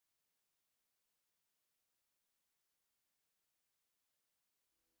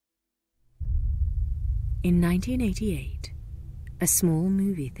In 1988, a small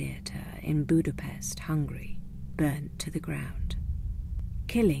movie theatre in Budapest, Hungary, burnt to the ground,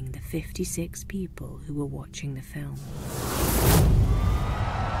 killing the 56 people who were watching the film.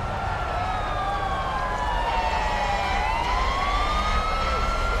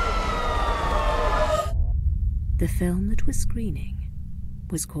 The film that was screening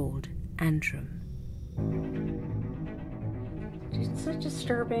was called ANTRUM. It's a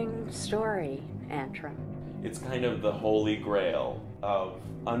disturbing story, ANTRUM. It's kind of the holy grail of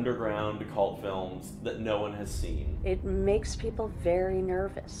underground cult films that no one has seen. It makes people very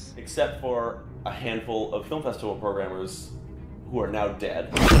nervous. Except for a handful of film festival programmers who are now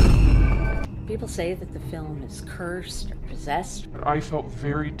dead. People say that the film is cursed or possessed. I felt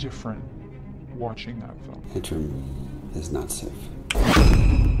very different watching that film. ANTRUM is not safe.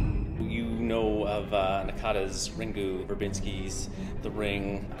 You know of Nakata's, Ringu, Verbinski's, The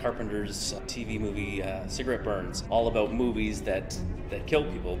Ring, Carpenter's TV movie Cigarette Burns, all about movies that kill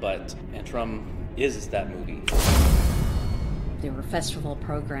people, but ANTRUM is that movie. There were festival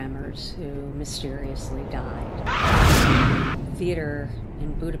programmers who mysteriously died. The theater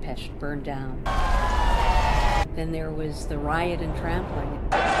in Budapest burned down. Then there was the riot and trampling.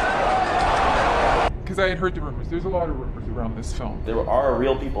 Because I had heard the rumors. There's a lot of rumors around this film. There are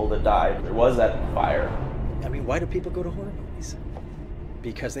real people that died. There was that fire. I mean, why do people go to horror movies?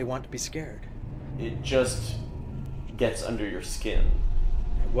 Because they want to be scared. It just gets under your skin.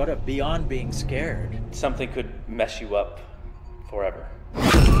 What if beyond being scared? Something could mess you up forever.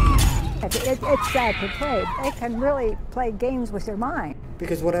 It's sad portrayed. They can really play games with your mind.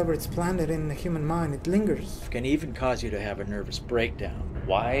 Because whatever it's planted in the human mind, it lingers. It can even cause you to have a nervous breakdown.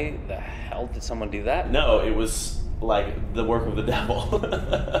 Why the hell did someone do that? No, it was like the work of the devil.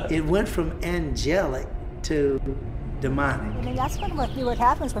 It went from angelic to demonic. I mean, that's going to be what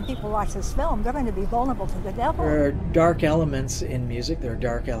happens when people watch this film. They're going to be vulnerable to the devil. There are dark elements in music, there are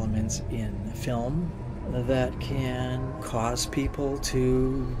dark elements in film that can cause people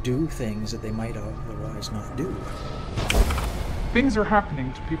to do things that they might otherwise not do. Things are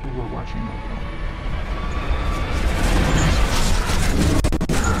happening to people who are watching the film.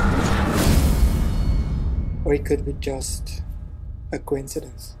 Or it could be just a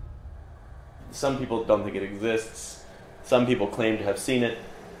coincidence. Some people don't think it exists. Some people claim to have seen it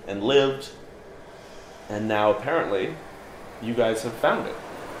and lived. And now apparently you guys have found it.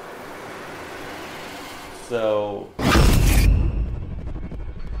 So...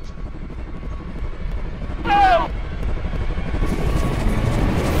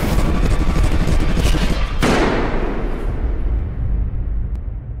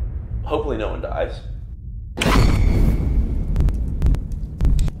 hopefully no one dies.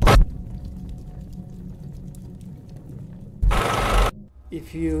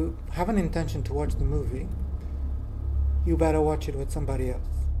 If you have an intention to watch the movie, you better watch it with somebody else.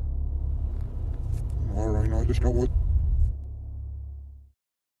 All right, I just got what